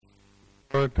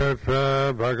ตัสสะ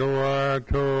ภะคะวะโ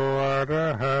ตอะระ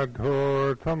หะโต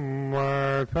สัมมา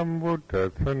สัมพุทธัส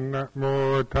สะนะโม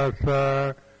ตัสสะ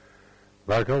ภ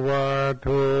ะคะวะโต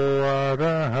อะร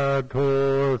ะหะโต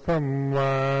สัมม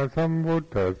าสัมพุท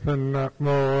ธัสสะนะโม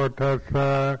ตัสส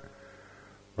ะ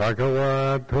ภะคะวะ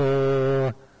โต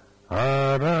อะ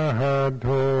ระหะโต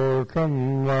สัม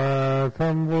มาสั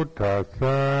มพุทธัสส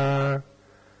ะ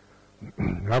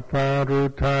อปารุ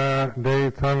ธาเด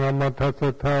สังมัทส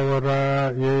ทาวรา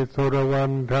เยสุรวั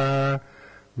นธา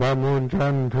บามุญจั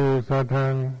นทุสัทั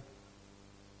ง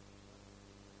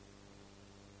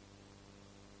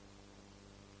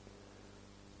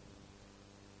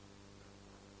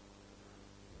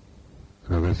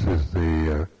So this is the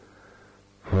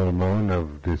full moon of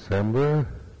December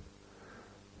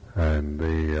and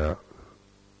the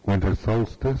winter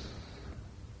solstice.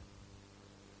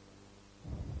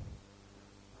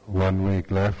 1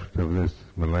 week left of this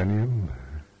millennium.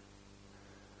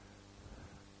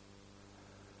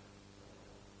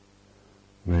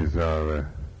 These are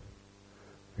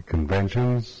the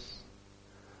conventions.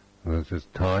 That's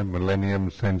just time, millennium,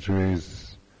 centuries,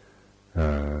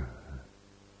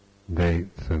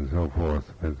 dates and so forth.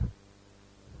 But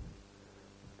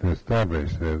to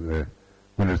establish the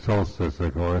winter solstice,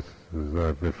 of course, as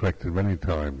I've reflected many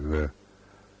times,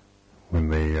 when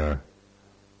the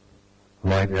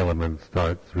light element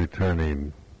starts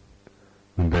returning,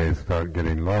 when days start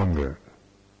getting longer.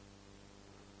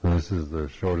 So this is the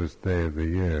shortest day of the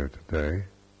year today.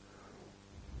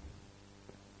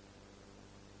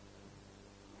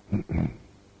 And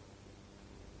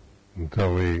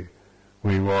so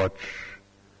we watch,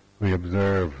 we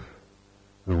observe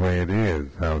the way it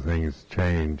is, how things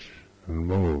change and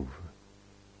move.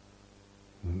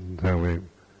 And so we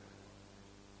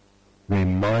be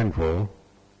mindful,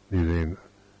 using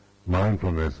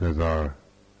mindfulness as our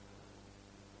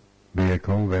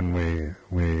vehicle, then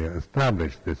we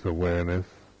establish this awareness,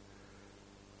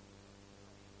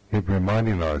 keep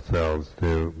reminding ourselves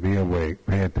to be awake,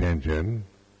 pay attention,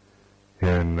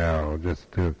 here and now,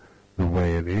 just to the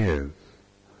way it is,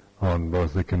 on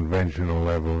both the conventional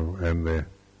level and the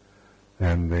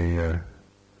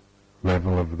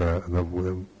level of the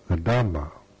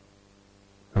Dhamma,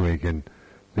 so we can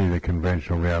see the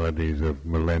conventional realities of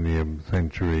millennium,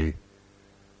 century,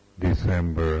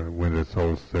 December, winter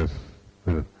solstice,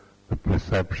 the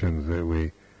perceptions that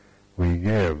we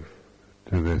give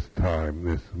to this time,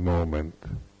 this moment.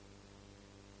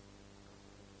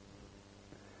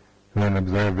 And then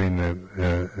observing that,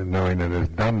 knowing that as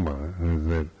Dhamma, is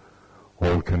that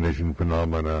all conditioned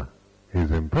phenomena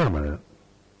is impermanent.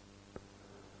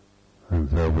 And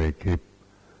so we keep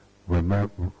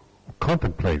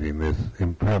contemplating this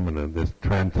impermanent, this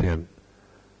transient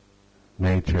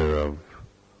nature of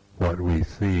what we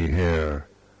see, hear,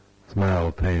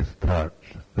 smell, taste,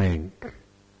 touch, think,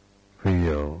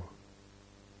 feel.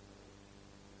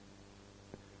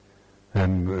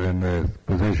 And in the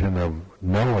position of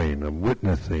knowing, of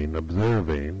witnessing,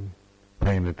 observing,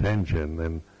 paying attention,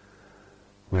 then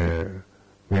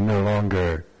we no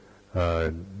longer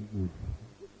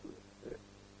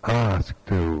asked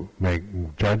to make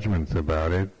judgments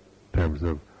about it in terms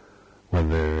of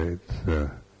whether it's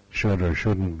should or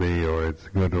shouldn't be, or it's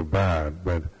good or bad,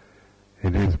 but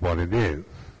it is what it is.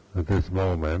 At this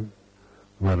moment,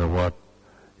 no matter what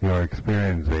you're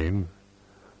experiencing,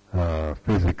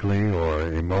 physically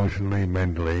or emotionally,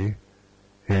 mentally,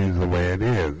 is the way it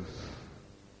is.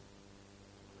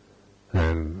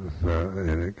 And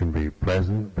it can be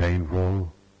pleasant,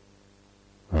 painful,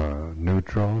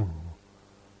 neutral,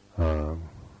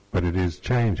 but it is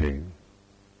changing.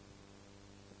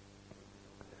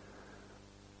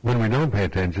 When we don't pay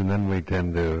attention, then we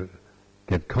tend to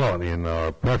get caught in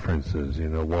our preferences,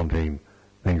 wanting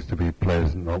things to be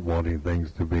pleasant, not wanting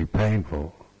things to be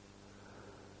painful.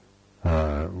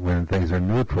 When things are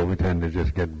neutral, we tend to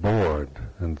just get bored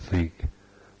and seek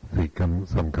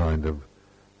some kind of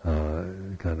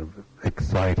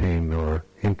exciting or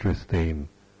interesting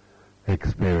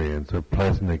experience or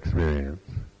pleasant experience.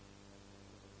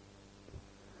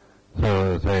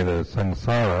 So, say the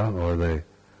samsara, or the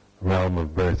realm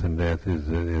of birth and death,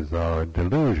 is our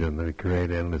delusion that we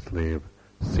create endlessly of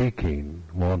seeking,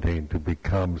 wanting to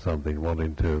become something,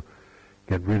 wanting to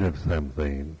get rid of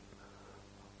something,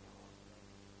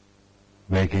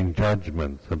 making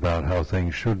judgments about how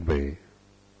things should be.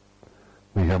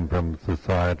 We come from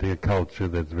society, a culture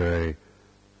that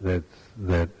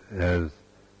has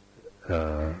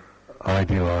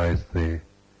idealized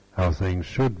how things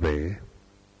should be.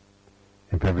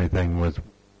 If everything was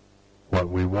what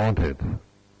we wanted,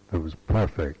 it was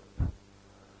perfect.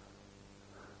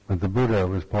 But the Buddha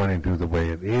was pointing to the way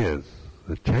it is,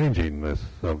 the changingness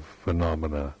of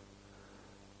phenomena,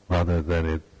 rather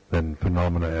than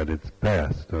phenomena at its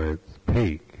best or its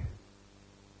peak.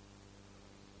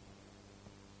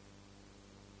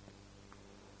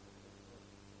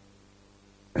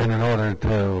 And in order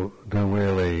to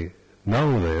really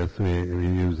know this, we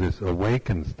use this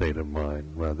awakened state of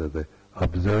mind, rather the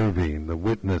observing, the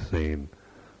witnessing,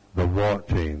 the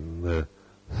watching, the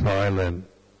silent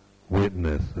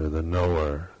witness or the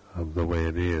knower of the way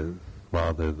it is,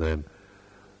 rather than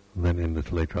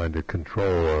endlessly trying to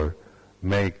control or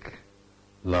make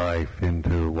life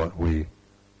into what we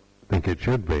think it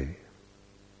should be.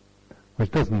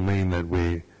 Which doesn't mean that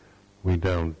we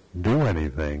don't do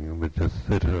anything, we just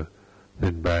sit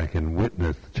back and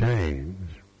witness change,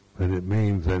 but it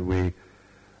means that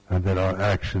that our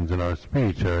actions and our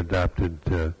speech are adapted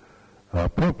to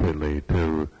appropriately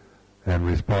to and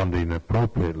responding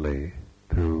appropriately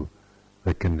to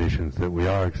the conditions that we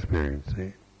are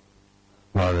experiencing,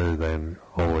 rather than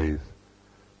always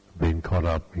being caught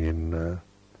up in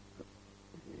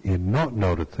not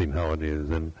noticing how it is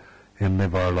and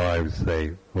live our lives,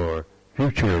 say, for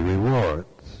future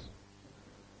rewards.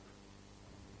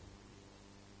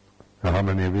 Now, how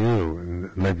many of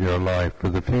you live your life for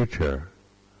the future?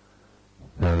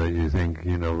 So that you think,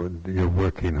 you're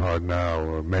working hard now,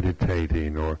 or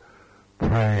meditating, or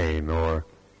praying, or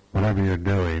whatever you're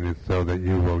doing is so that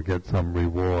you will get some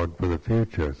reward for the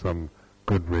future, some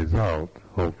good result,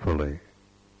 hopefully.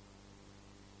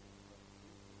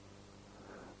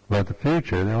 But the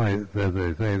future, as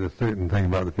they say, the certain thing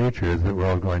about the future is that we're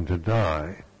all going to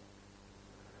die.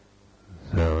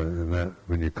 So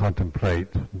when you contemplate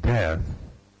death,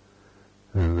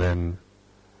 then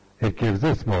it gives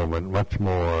this moment much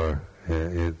more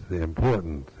its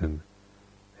importance and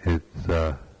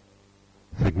its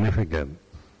significance.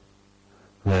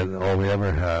 That all we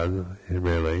ever have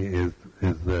really is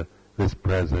this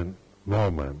present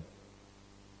moment.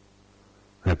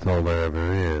 That's all there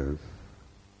ever is.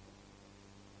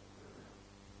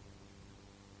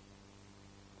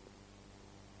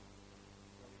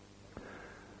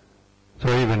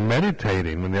 So even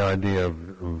meditating, with the idea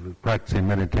of practicing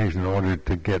meditation in order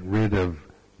to get rid of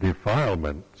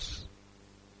defilements,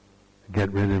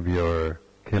 get rid of your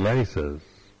kilesas,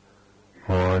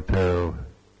 or to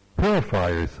purify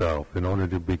yourself in order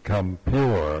to become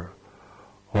pure,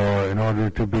 or in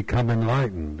order to become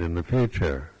enlightened in the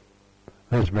future.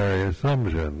 This very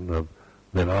assumption of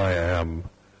that I am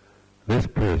this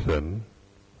person,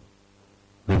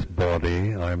 this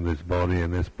body, I am this body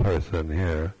and this person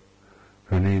here,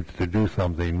 who needs to do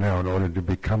something now in order to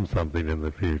become something in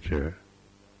the future.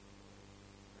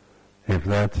 If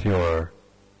that's your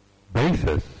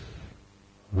basis,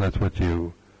 that's what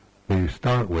you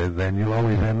start with, then you'll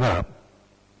always end up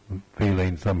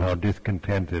feeling somehow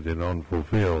discontented and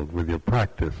unfulfilled with your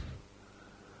practice,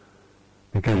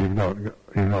 because you've not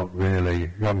really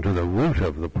gone to the root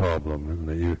of the problem, and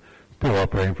that you're still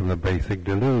operating from the basic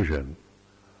delusion.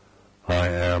 I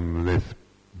am this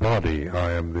body,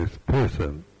 I am this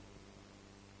person.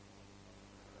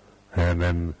 And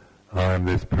then I am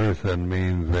this person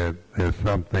means that there's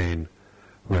something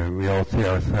when we all see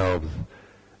ourselves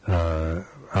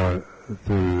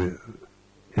through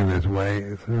in this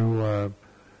way, through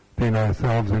seeing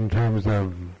ourselves in terms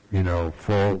of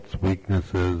faults,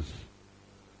 weaknesses,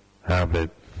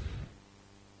 habits,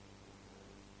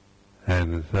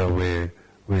 and so we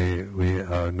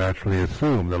naturally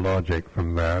assume the logic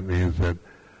from that is that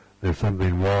there's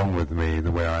something wrong with me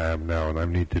the way I am now, and I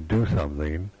need to do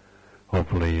something.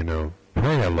 Hopefully,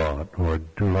 pray a lot, or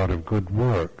do a lot of good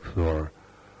works, or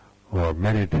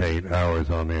meditate hours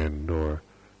on end, or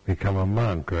become a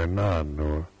monk or a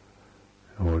nun,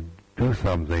 or do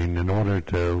something in order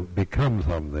to become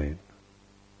something,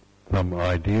 some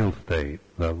ideal state,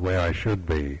 the way I should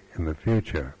be in the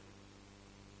future.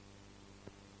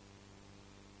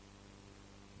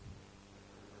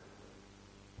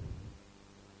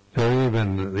 So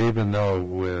even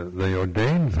though the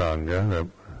ordained Sangha,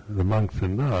 the monks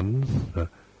and nuns,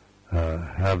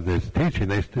 have this teaching,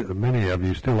 many of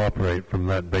you still operate from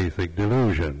that basic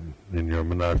delusion in your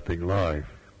monastic life,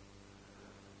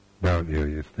 don't you?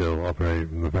 You still operate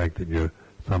from the fact that you're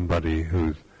somebody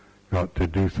who's got to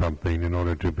do something in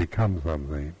order to become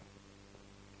something.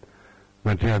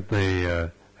 But yet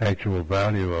the actual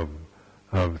value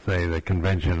of, say, the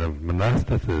convention of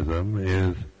monasticism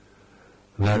is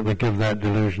that we give that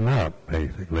delusion up,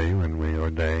 basically, when we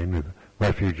ordain.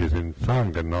 Refuge is in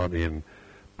Sangha, not in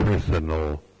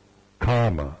personal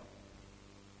karma,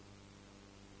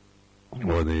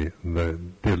 or the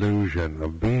delusion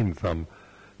of being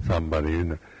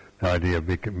somebody. The idea of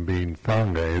being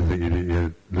Sangha is that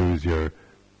you lose your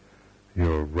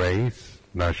race,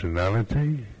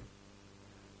 nationality,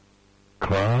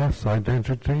 class,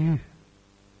 identity,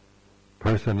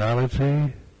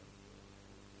 personality,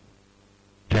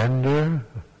 gender,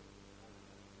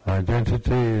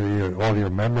 identity. All your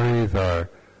memories are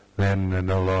then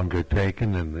no longer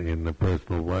taken in the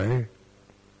personal way.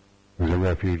 The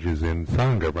refuge is in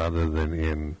Sangha rather than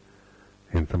in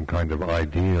some kind of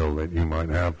ideal that you might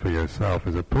have for yourself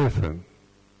as a person.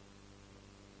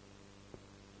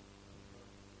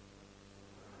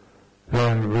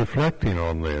 So reflecting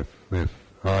on this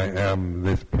I am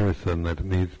this person that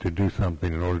needs to do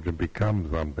something in order to become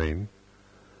something,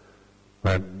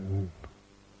 that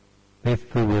needs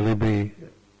to really be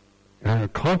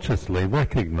consciously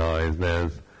recognized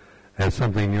as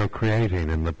something you're creating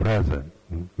in the present.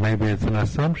 Maybe it's an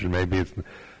assumption, maybe it's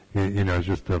it's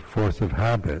just a force of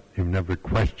habit. You've never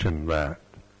questioned that.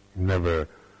 You've never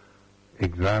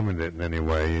examined it in any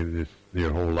way.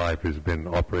 Your whole life has been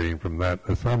operating from that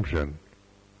assumption.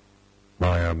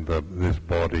 I am this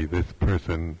body, this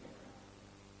person.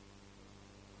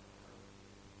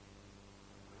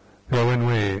 So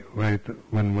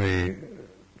when we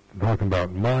talk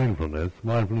about mindfulness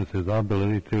is our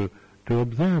ability to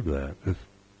observe that. It's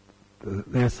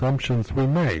the assumptions we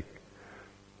make.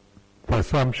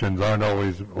 Assumptions aren't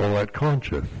always all that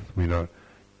conscious. We don't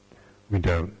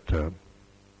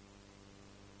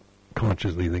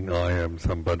consciously think I am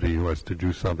somebody who has to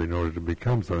do something in order to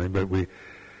become something, but we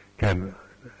can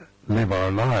live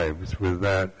our lives with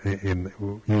that, in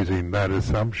using that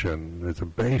assumption as a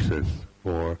basis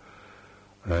for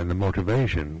the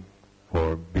motivation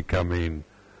for becoming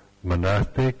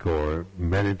monastic or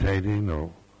meditating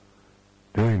or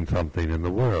doing something in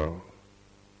the world.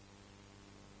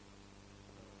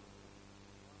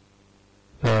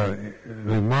 So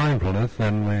with mindfulness,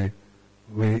 then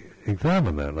we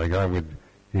examine that. Like I would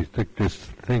used to just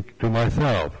think to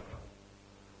myself,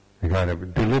 I kind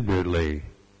of deliberately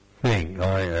think,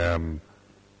 I am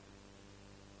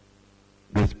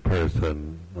this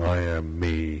person, I am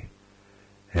me,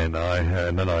 and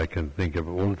then I can think of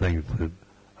all the things that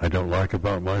I don't like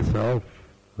about myself,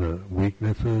 the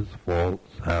weaknesses,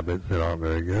 faults, habits that aren't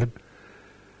very good.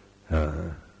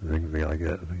 Things like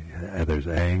that. There's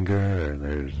anger, and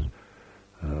there's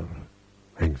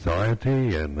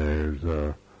anxiety, and there's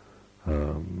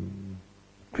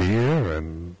fear,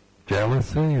 and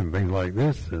jealousy, and things like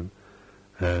this.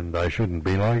 And I shouldn't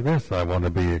be like this. I want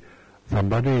to be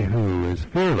somebody who is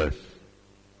fearless.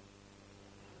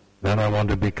 Then I want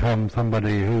to become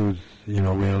somebody who's,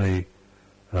 really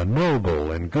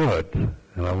noble and good.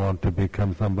 And I want to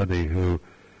become somebody who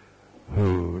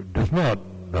does not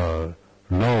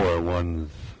lower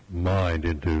one's mind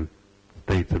into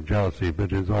states of jealousy,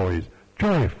 but is always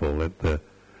joyful at the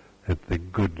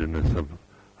goodness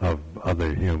of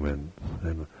other humans.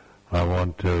 And I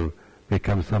want to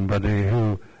become somebody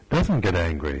who doesn't get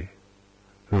angry,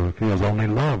 who feels only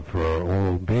love for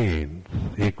all beings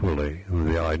equally,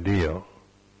 the ideal.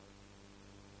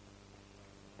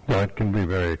 So it can be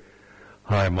very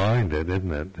high-minded,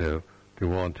 isn't it, to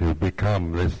want to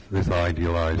become this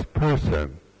idealized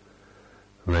person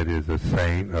that is a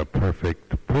saint, a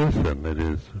perfect person that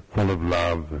is full of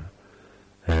love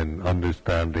and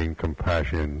understanding,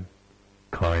 compassion,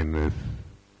 kindness,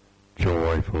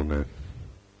 joyfulness.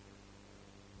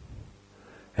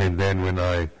 And then when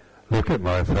I look at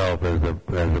myself as a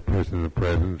person in the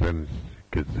present and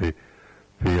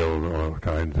feel all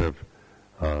kinds of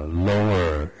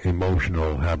lower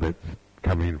emotional habits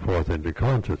coming forth into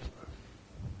consciousness,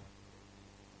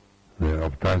 they're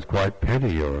oftentimes quite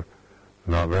petty or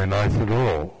not very nice at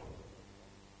all.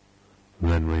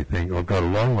 And then we think, I've got a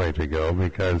long way to go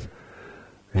because,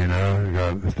 you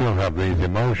still have these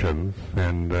emotions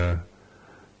and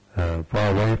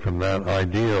far away from that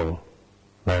ideal,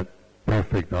 that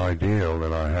perfect ideal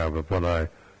that I have of what I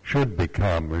should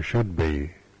become or should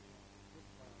be.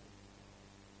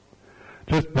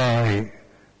 Just by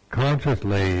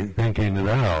consciously thinking it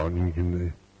out,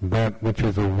 that which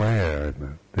is aware,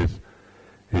 this,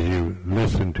 as you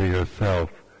listen to yourself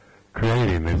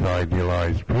creating this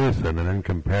idealized person and then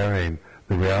comparing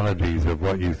the realities of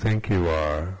what you think you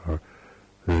are, or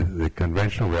the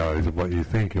conventional realities of what you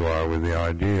think you are with the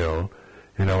ideal,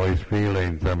 always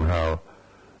feeling somehow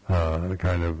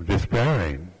kind of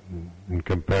despairing in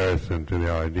comparison to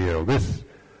the ideal. This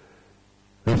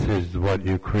is what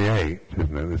you create,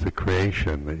 isn't it? It's a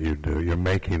creation that you do. You're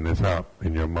making this up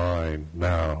in your mind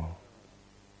now.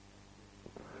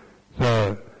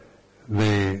 So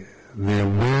the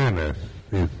awareness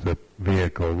is the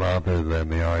vehicle rather than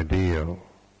the ideal.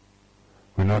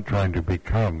 We're not trying to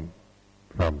become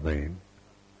something,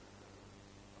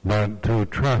 but to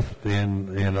trust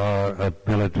in our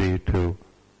ability to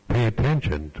pay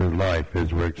attention to life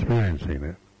as we're experiencing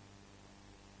it.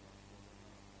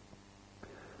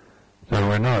 So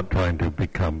we're not trying to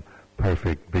become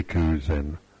perfect bhikkhus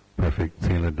and perfect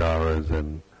siladharas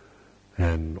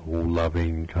and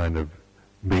loving kind of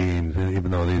beings,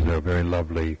 even though these are very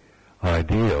lovely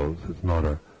ideals. It's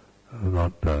not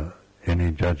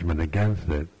any judgment against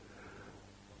it.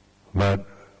 But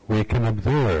we can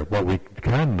observe. What we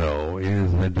can know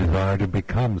is the desire to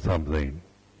become something,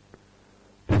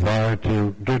 desire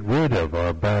to get rid of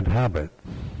our bad habits.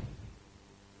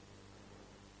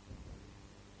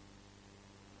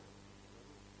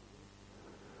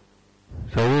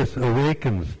 So this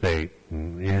awakened state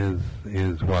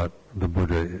is what the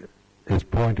Buddha is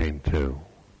pointing to.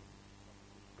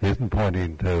 He isn't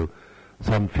pointing to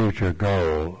some future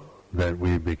goal that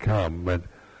we become, but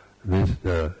this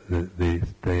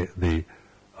the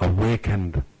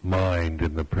awakened mind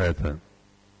in the present,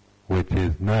 which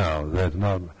is now. There's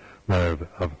not a matter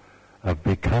of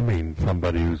becoming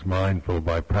somebody who's mindful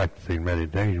by practicing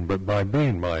meditation, but by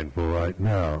being mindful right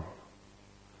now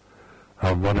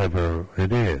of whatever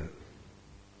it is.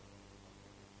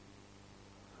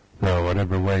 So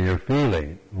whatever way you're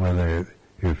feeling, whether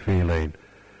you're feeling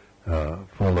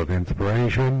full of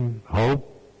inspiration, hope,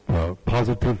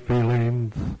 positive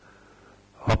feelings,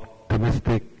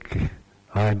 optimistic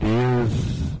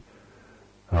ideas,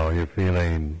 or you're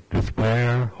feeling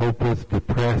despair, hopeless,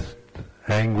 depressed,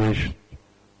 anguished,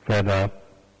 fed up,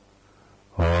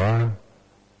 or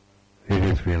it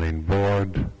is feeling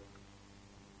bored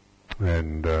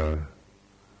and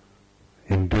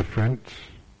indifferent,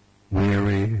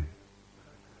 weary.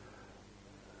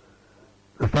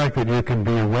 The fact that you can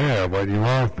be aware of what you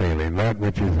are feeling, that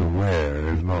which is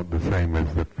aware, is not the same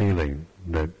as the feeling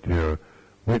that you're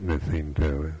witnessing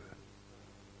to.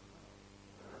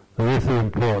 So this is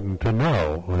important to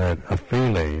know, that a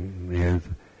feeling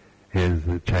is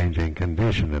a changing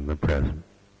condition in the present.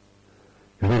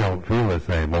 We don't feel the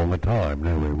same all the time,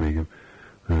 do we?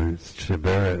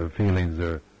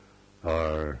 Feelings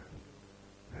are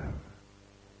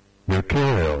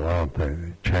mercurial, aren't they?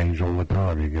 They change all the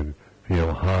time. You can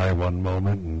feel high one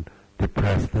moment and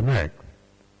depressed the next.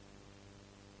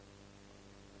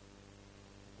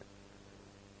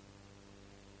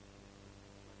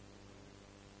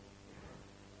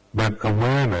 But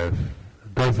awareness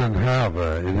doesn't have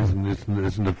it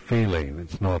isn't a feeling.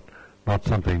 It's not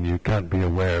something you can't be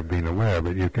aware of being aware,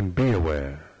 but you can be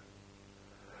aware.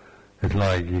 It's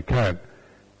like you can't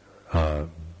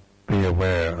be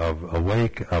aware of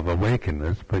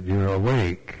awakeness, but you're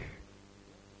awake.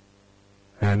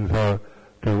 And so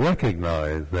to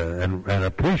recognize and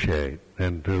appreciate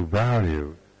and to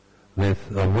value this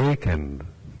awakened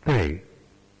state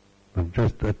of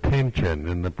just attention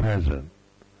in the present.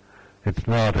 It's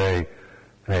not a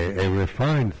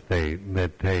refined state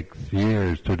that takes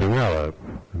years to develop,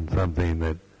 and something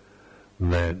that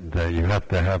you have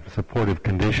to have supportive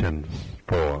conditions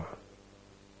for.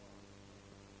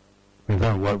 It's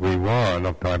not what we want.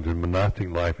 Sometimes in monastic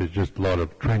life is just a lot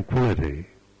of tranquility,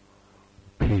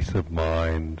 peace of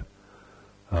mind,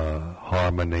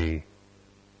 harmony.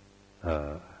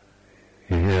 You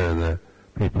hear the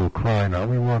people crying out,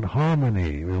 we want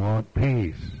harmony, we want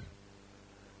peace.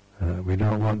 We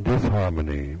don't want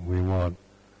disharmony. We want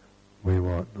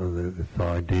this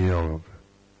ideal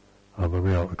of a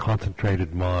real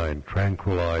concentrated mind,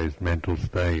 tranquilized mental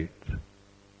state.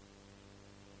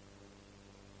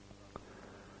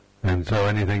 And so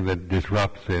anything that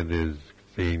disrupts it is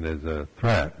seen as a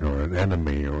threat or an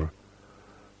enemy or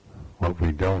what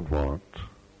we don't want.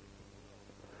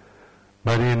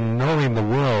 But in knowing the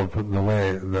world from the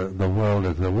way the world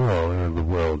is the world, the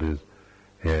world is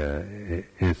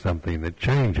something that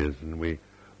changes, and we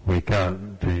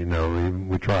can't,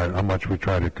 we try how much we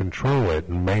try to control it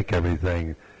and make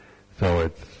everything so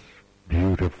it's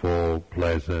beautiful,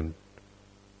 pleasant,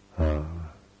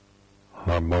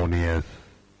 harmonious.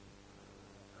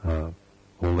 All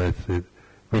this,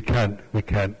 we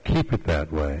can't keep it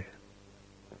that way.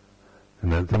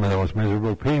 And then some of the most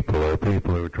miserable people are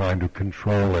people who are trying to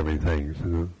control everything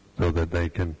so that they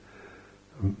can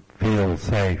feel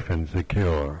safe and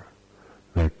secure.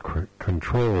 They're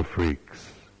control freaks.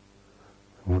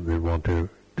 They want to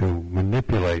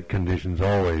manipulate conditions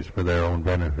always for their own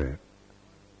benefit.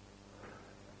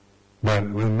 But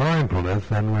with mindfulness,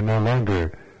 then we're no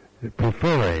longer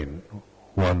preferring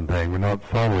one thing. We're not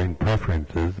following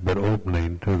preferences, but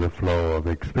opening to the flow of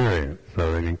experience.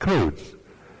 So it includes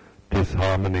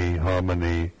disharmony,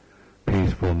 harmony,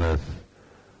 peacefulness,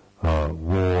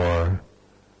 war,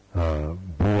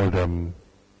 boredom,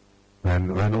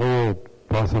 and all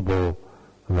possible,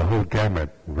 the whole gamut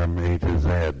from A to Z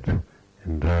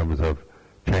in terms of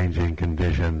changing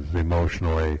conditions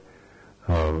emotionally,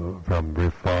 from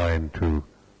refined to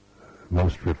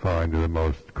most refined to the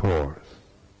most coarse.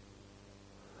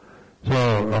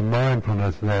 So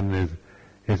mindfulness then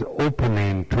is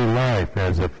opening to life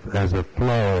as a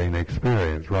flowing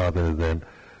experience rather than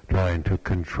trying to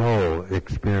control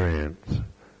experience,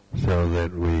 so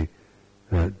that we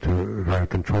to try to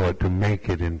control it to make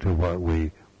it into what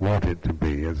we want it to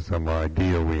be as some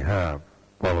ideal we have,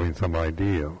 following some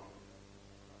ideal.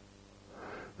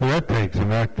 So that takes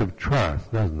an act of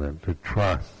trust, doesn't it? To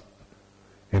trust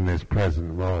in this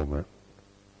present moment.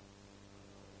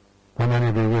 How many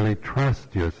of you really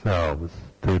trust yourselves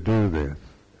to do this?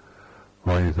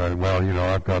 Or you say, well,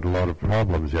 I've got a lot of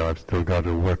problems here. I've still got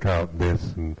to work out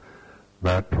this and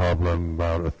that problem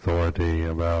about authority,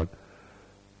 about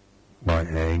my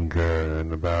anger,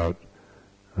 and about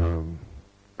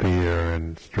fear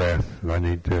and stress. And I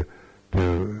need to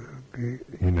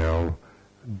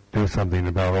do something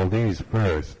about all these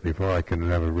first before I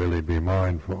can ever really be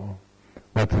mindful.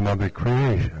 That's another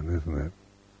creation, isn't it?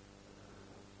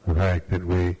 The fact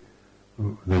that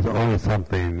there's always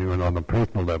something, even on the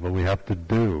personal level, we have to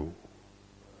do.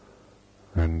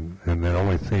 And that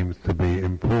always seems to be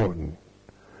important.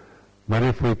 But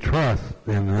if we trust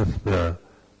in this,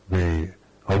 the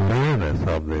awareness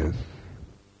of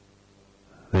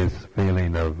this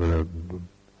feeling of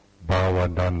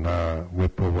bhava-dhanna,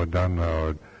 vibhava-dhanna,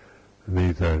 or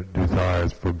these are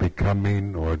desires for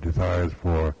becoming or desires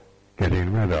for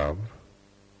getting rid of,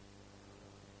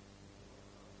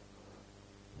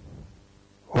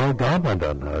 or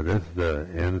dhamma-dhanna, this is the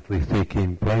endlessly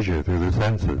seeking pleasure through the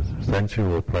senses,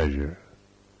 sensual pleasure.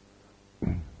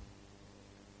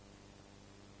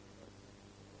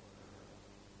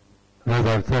 As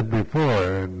I've said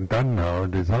before, dhanna, or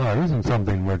desire, isn't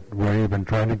something we're even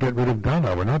trying to get rid of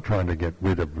dhanna. We're not trying to get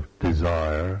rid of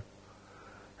desire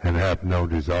and have no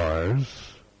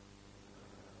desires,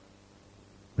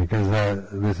 because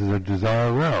this is a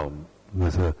desire realm.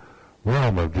 There's a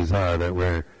realm of desire that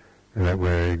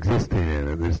we're existing in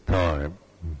at this time.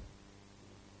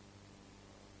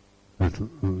 This,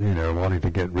 wanting to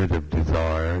get rid of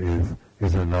desire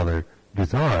is another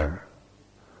desire.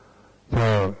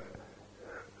 So,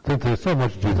 since there's so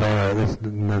much desire,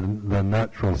 the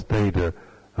natural state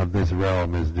of this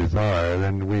realm is desire,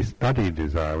 then we study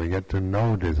desire, we get to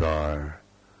know desire.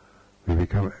 We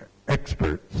become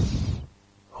experts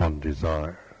on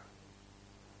desire.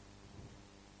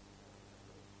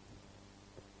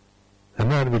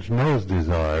 And that which knows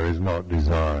desire is not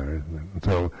desire, isn't it?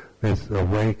 So this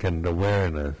awakened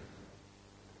awareness,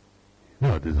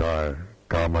 desire,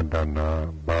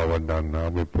 kama-dhanna,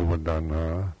 bhava-dhanna,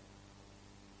 vibhava-dhanna.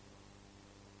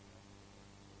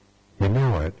 You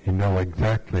know it. You know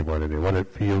exactly what it is, what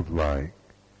it feels like.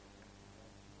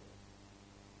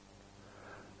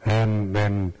 And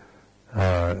then,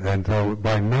 and so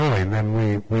by knowing, then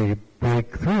we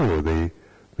break through the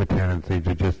tendency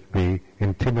to just be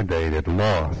intimidated,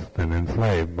 lost, and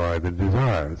enslaved by the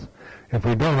desires. If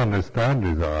we don't understand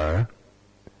desire,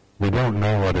 we don't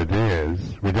know what it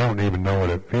is, we don't even know what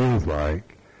it feels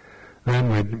like, then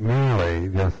we're merely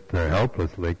just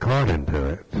helplessly caught into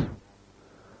it.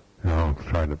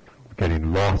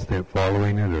 Getting lost in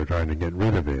following it, or trying to get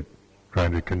rid of it,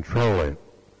 trying to control it,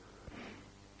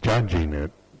 judging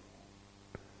it.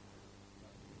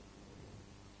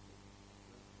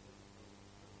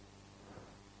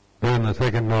 Then the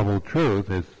second noble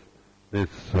truth is this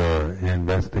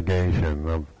investigation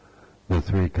of the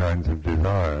three kinds of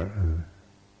desire.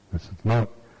 This is not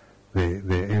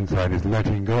the insight is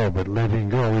letting go, but letting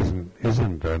go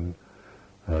isn't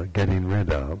getting rid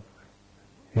of.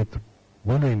 It's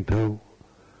willing to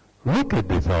look at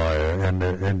desire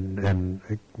and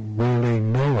really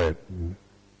know it, and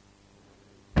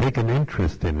take an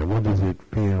interest in it. What does it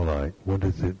feel like? What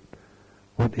is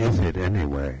it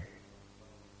anyway?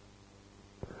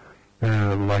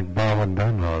 Like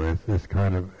bhava-dhanna, there's this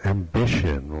kind of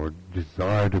ambition or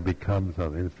desire to become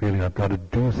something, this feeling I've got to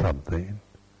do something.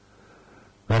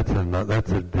 That's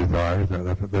a desire.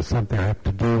 There's something I have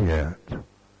to do yet.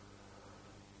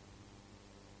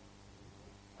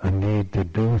 A need to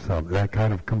do something, that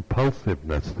kind of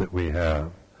compulsiveness that we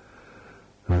have.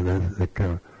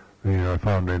 I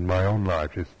found in my own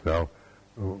life just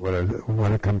what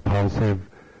a compulsive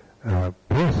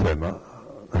person,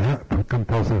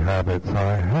 compulsive habits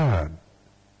I had.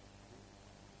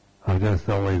 I just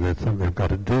always, there's something I've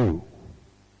got to do.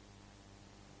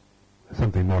 There's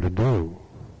something more to do.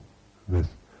 This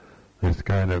This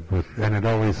kind of, and it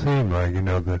always seemed like,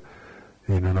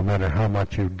 no matter how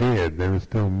much you did, there was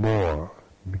still more,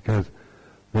 because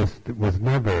this was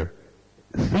never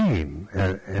seen,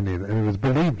 and it was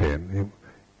believed in.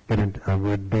 It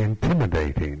would be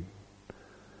intimidating.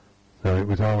 So it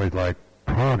was always like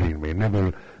prodding me,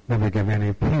 never give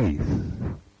any peace.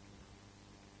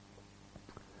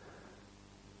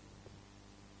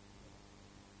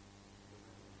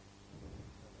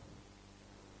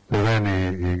 So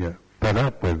then you get fed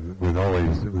up with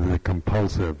always with the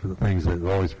compulsive things that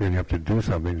always feel you have to do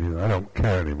something. I don't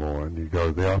care anymore, and you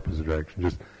go the opposite direction,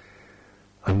 just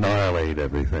annihilate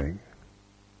everything.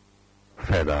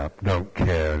 Fed up, don't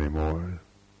care anymore.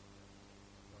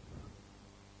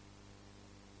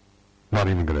 Not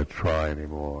even going to try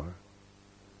anymore.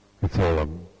 It's all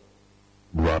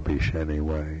rubbish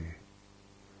anyway.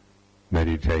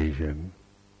 Meditation,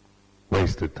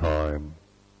 waste of time,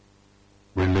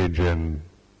 religion,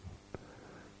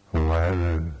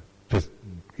 just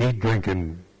eat, drink,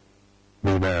 and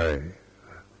be merry.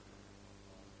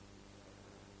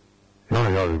 You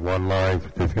only got one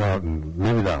life, just go out and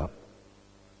live it up.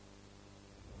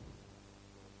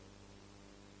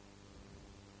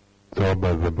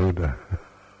 Soba the Buddha.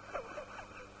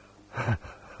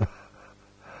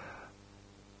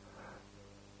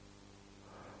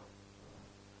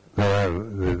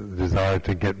 The desire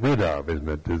to get rid of, isn't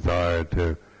it? Desire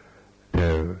to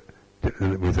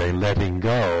we say letting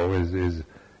go is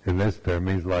in this term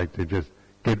means like to just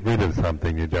get rid of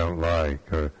something you don't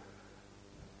like, or you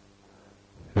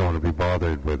don't want to be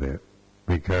bothered with it,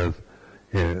 because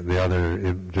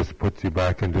it just puts you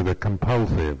back into the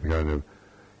compulsive kind of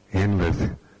endless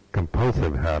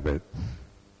compulsive habits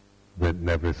that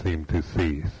never seem to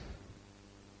cease.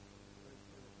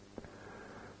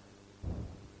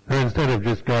 So instead of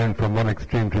just going from one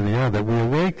extreme to the other, we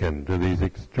awaken to these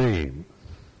extremes.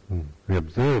 We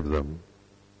observe them.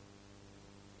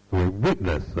 We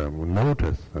witness them. We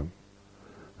notice them.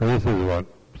 So this is what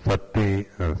sati,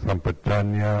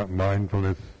 sampajanya,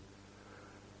 mindfulness,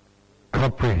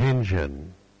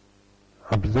 comprehension,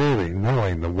 observing,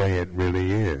 knowing the way it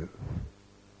really is.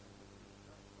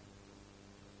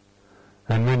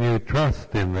 And when you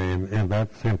trust in that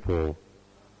simple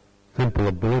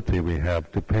ability we have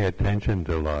to pay attention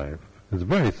to life, it's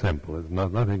very simple.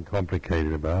 There's nothing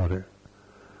complicated about it.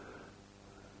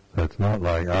 So it's not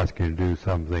like asking you to do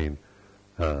something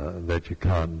that you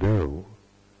can't do,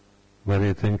 but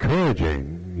it's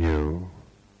encouraging you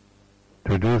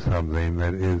to do something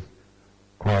that is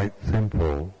quite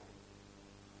simple,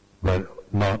 but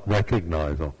not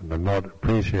recognized often, and not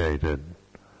appreciated,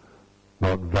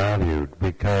 not valued,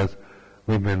 because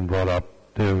we've been brought up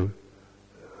to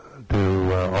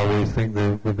always think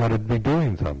that we've got to be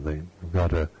doing something. We've got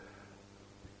to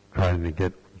try to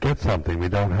get something we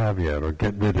don't have yet, or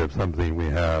get rid of something we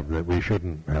have that we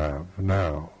shouldn't have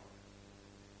now.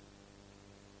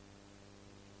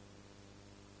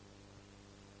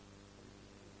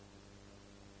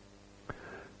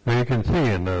 Now you can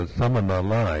see in the samana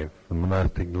life, the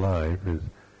monastic life, is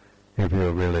if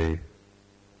you're really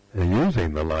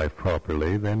using the life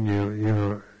properly, then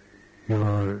you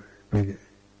look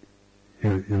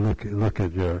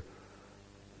at you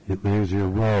use your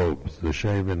robes, the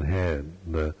shaven head,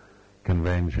 the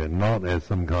convention, not as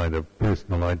some kind of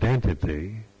personal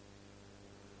identity,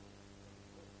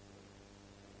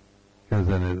 because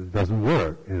then it doesn't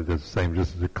work. It's the same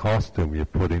just as a costume you're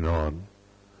putting on.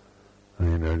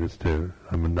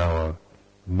 I'm now a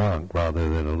monk rather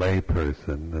than a lay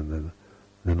person, and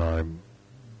then I'm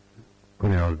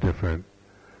putting on a different,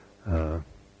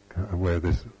 wear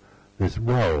this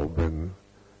robe and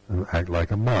act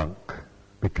like a monk,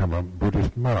 become a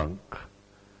Buddhist monk,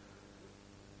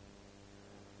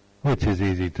 which is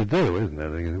easy to do, isn't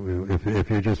it?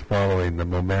 If you're just following the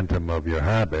momentum of your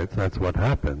habits, that's what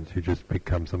happens. You just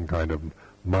become some kind of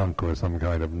monk or some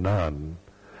kind of nun.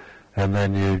 And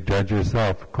then you judge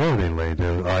yourself accordingly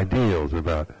to ideals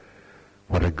about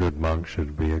what a good monk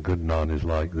should be. A good nun is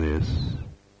like this.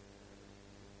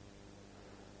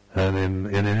 And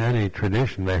in any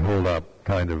tradition, they hold up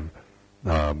kind of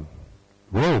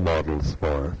role models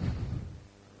for us.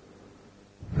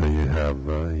 So you have,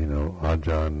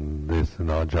 Ajahn this and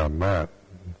Ajahn that,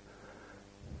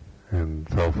 and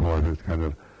so forth. It's kind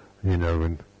of,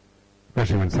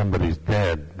 especially when somebody's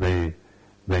dead, they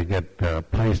get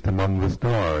placed among the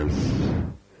stars.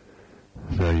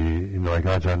 So like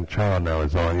Ajahn Chah now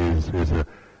has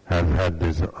had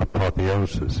this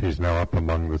apotheosis. He's now up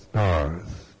among the stars.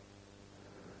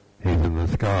 He's in the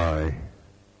sky,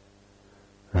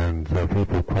 and so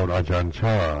people quote Ajahn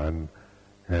Chah,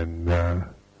 and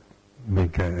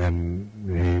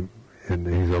and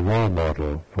he's a role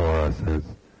model for us as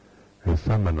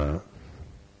samanas.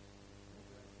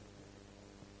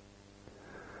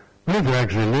 But if you're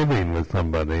actually living with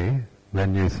somebody,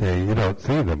 then you don't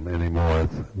see them anymore as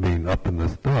being up in the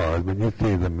stars, but you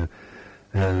see them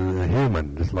as a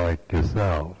human, just like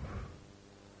yourself.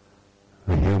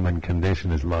 The human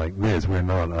condition is like this.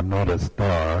 I'm not a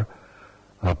star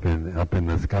up in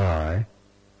the sky.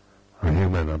 I'm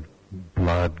human. I'm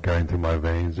blood going through my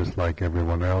veins just like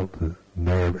everyone else.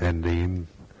 Nerve endings,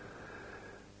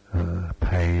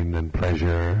 pain and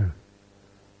pleasure,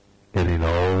 getting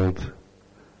old,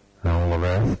 and all the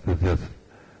rest. It's just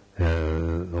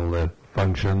all the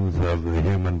functions of the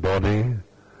human body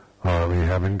we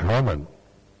have in common.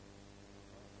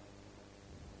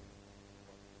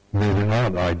 They're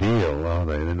not ideal, are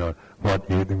they? They're not what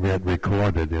you get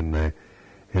recorded in the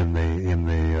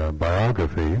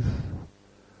biographies,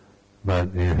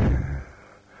 but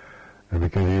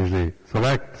because you usually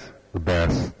select the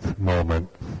best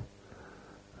moments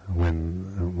when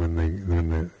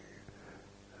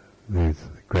these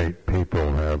great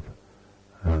people have,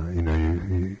 you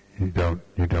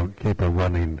don't keep a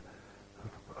running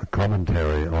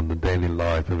commentary on the daily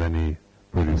life of any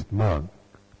Buddhist monk.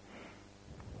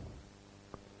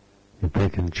 You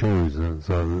pick and choose, and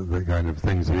so the kind of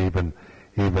things that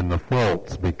even the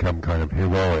faults become kind of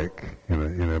heroic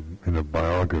in a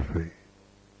biography.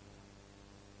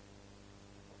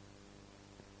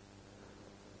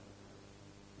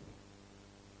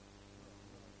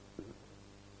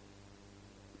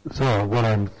 So what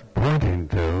I'm pointing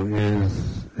to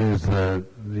is that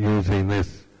using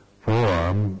this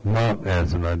form not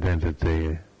as an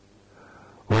identity.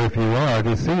 Or if you are,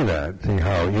 to see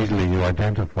how easily you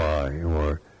identify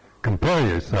or compare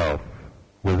yourself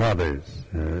with others.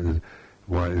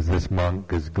 Is this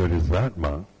monk as good as that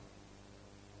monk?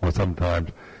 Or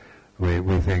sometimes we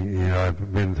think,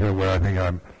 I've been through where I think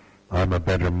I'm a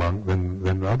better monk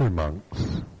than other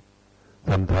monks.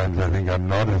 Sometimes I think I'm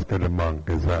not as good a monk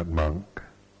as that monk.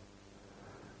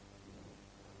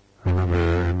 I remember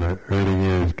in the early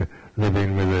years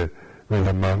living with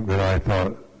a monk that I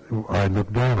thought I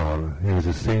looked down on. He was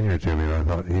a senior to me, and I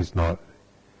thought he's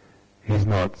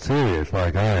not serious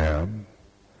like I am.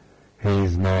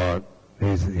 He's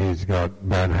got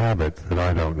bad habits that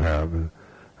I don't have. And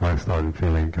I started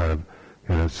feeling kind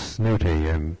of snooty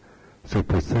and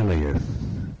supercilious.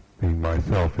 Being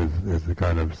myself is a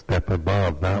kind of step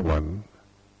above that one.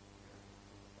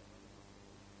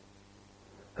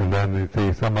 And then you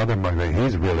see some other monk,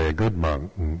 he's really a good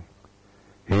monk. And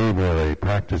he really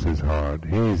practices hard.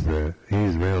 He's really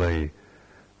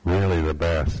the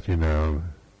best,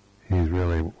 He's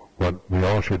really what we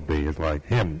all should be, is like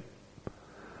him.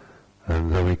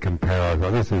 And so we compare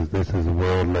ourselves. This is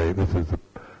worldly.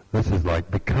 This is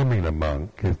like becoming a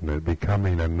monk, isn't it?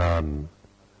 Becoming a nun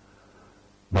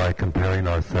by comparing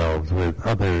ourselves with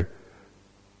other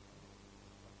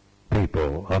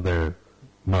people, other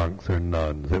monks or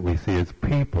nuns that we see as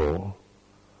people,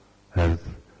 and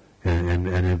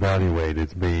evaluate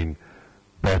as being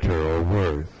better or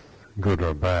worse, good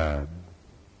or bad.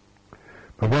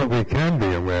 But what we can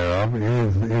be aware of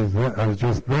is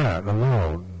just that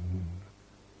alone,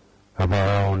 of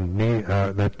our own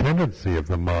the tendency of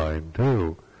the mind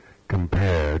to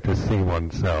compare, to see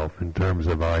oneself in terms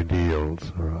of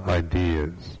ideals or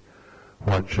ideas,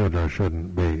 what should or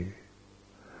shouldn't be.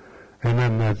 And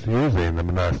then that's usually in the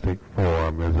monastic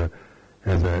form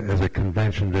as a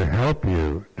convention to help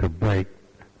you to break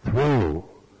through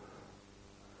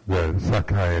the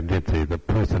Sakkaya Ditthi, the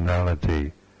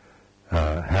personality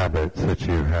habits that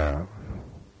you have.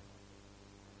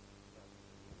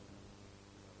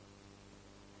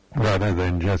 Rather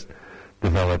than just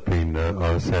developing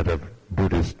a set of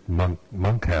Buddhist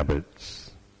monk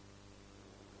habits.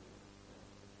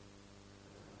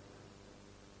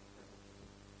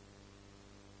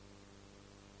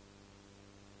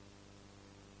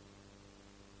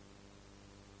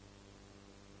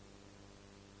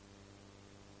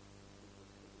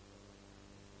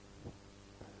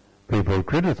 People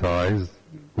criticize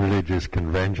religious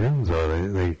conventions, or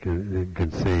they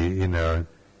could see,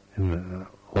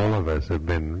 all of us have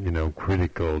been,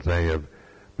 critical, say, of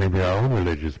maybe our own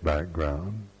religious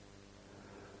background,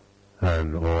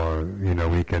 or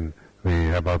we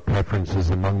have our preferences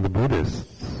among the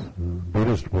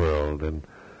Buddhist world,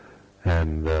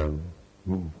 and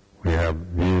we have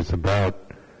views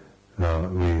about,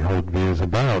 we hold views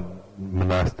about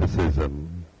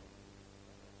monasticism,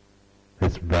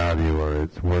 its value or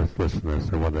its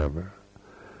worthlessness or whatever.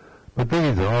 But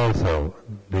these are also,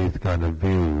 these kind of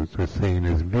views are seen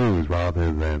as views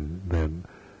rather than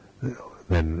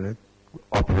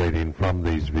operating from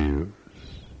these views.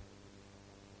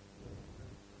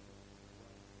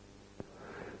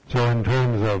 So in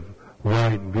terms of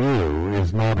right view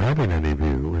is not having any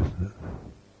view, isn't it?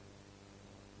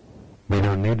 We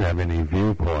don't need to have any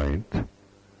viewpoint,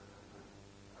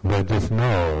 but just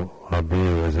know a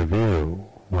view is a view,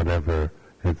 whatever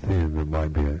it is. It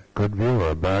might be a good view or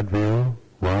a bad view,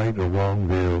 right or wrong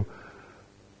view.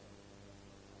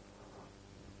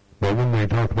 But when we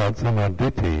talk about samadhi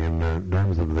in the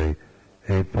terms of the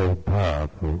Eightfold Path,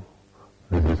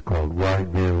 this is called right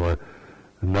view, or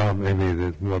now maybe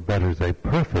it's more better to say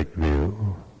perfect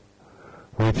view,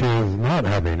 which is not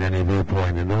having any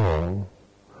viewpoint at all,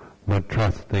 but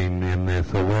trusting in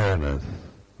this awareness,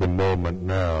 the moment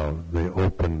now, the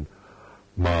open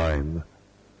mind,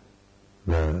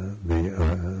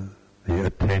 the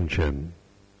attention,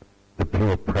 the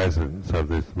pure presence of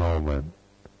this moment,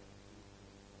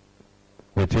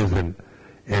 which isn't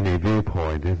any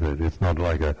viewpoint, is it? It's not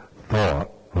like a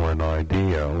thought or an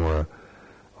idea or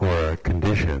a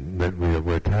condition that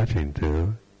we're attaching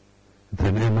to. It's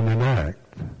an immanent act.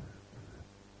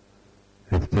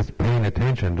 It's just paying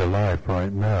attention to life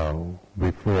right now,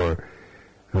 before,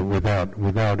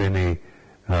 without any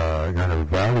kind of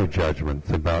value judgments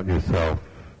about yourself.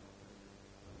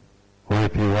 Or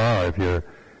if you're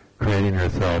creating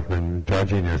yourself and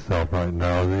judging yourself right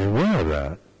now, you're aware of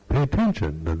that. Pay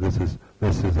attention that this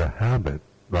is a habit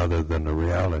rather than a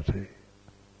reality.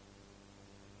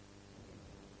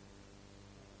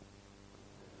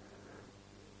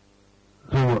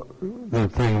 So the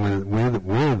thing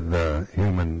with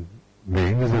human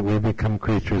beings is that we become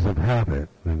creatures of habit,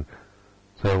 and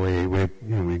so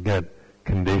we get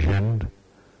conditioned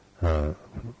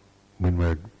when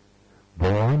we're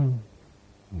born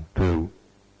to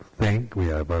think. We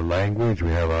have our language,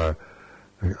 we have our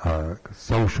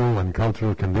social and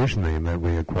cultural conditioning that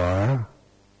we acquire,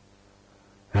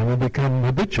 and we become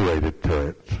habituated to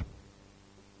it,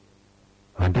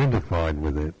 identified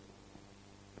with it.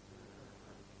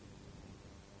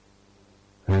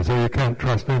 And so you can't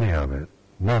trust any of it.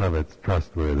 None of it's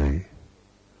trustworthy.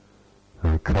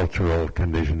 Cultural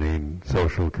conditioning,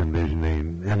 social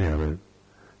conditioning, any of it.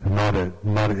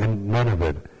 None of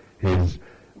it is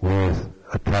worth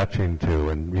attaching to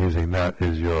and using that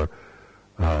as your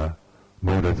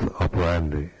modus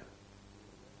operandi.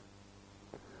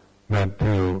 But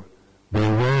to be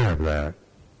aware of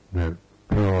that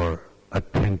pure,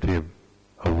 attentive,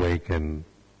 awakened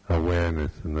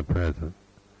awareness in the present,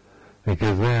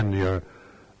 because then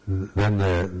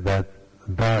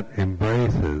that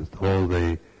embraces all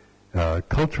the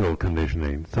cultural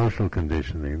conditioning, social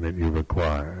conditioning that you've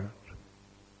acquired.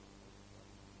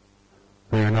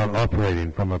 So you're not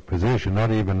operating from a position,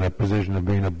 not even a position of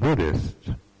being a Buddhist.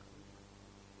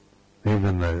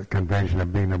 Even the convention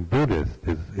of being a Buddhist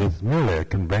is merely a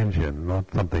convention,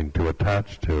 not something to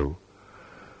attach to.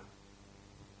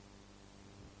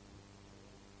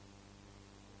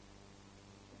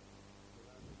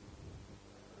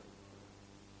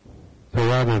 So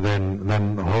rather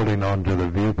than holding on to the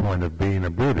viewpoint of being a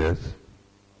Buddhist,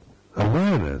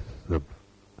 awareness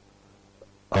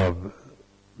of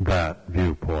that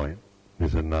viewpoint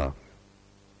is enough.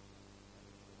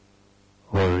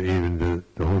 Or even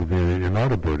to hold the view that you're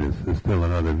not a Buddhist is still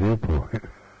another viewpoint.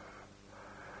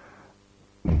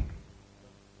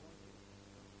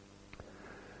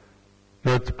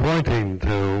 So it's pointing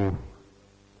to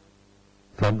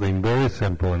something very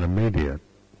simple and immediate,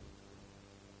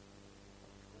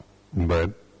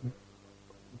 but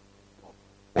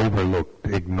overlooked,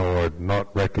 ignored,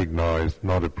 not recognized,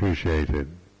 not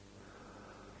appreciated,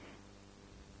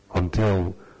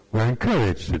 until we're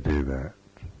encouraged to do that.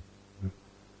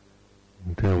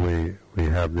 Until we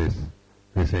have this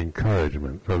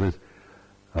encouragement. So this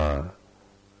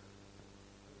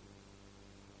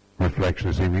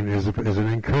reflection seeming is an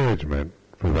encouragement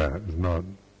for that. It's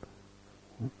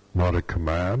not a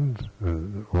command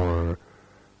or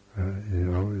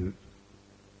it's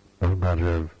not a matter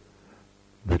of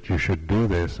that you should do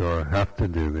this or have to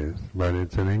do this, but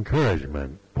it's an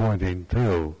encouragement pointing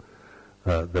to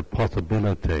the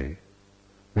possibility.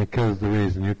 Because the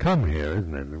reason you come here,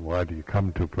 isn't it? And why do you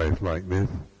come to a place like this?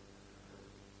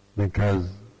 Because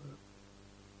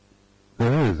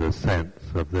there is a sense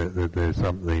of that there's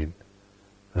something,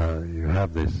 you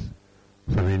have this,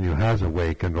 something you has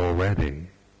awakened already.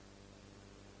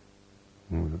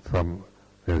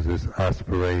 There's this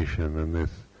aspiration and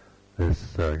this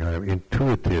kind of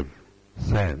intuitive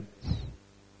sense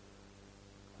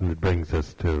that brings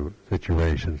us to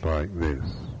situations like this.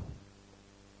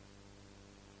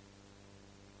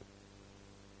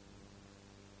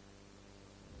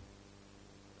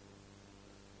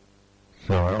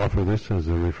 So I offer this as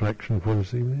a reflection for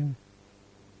this evening.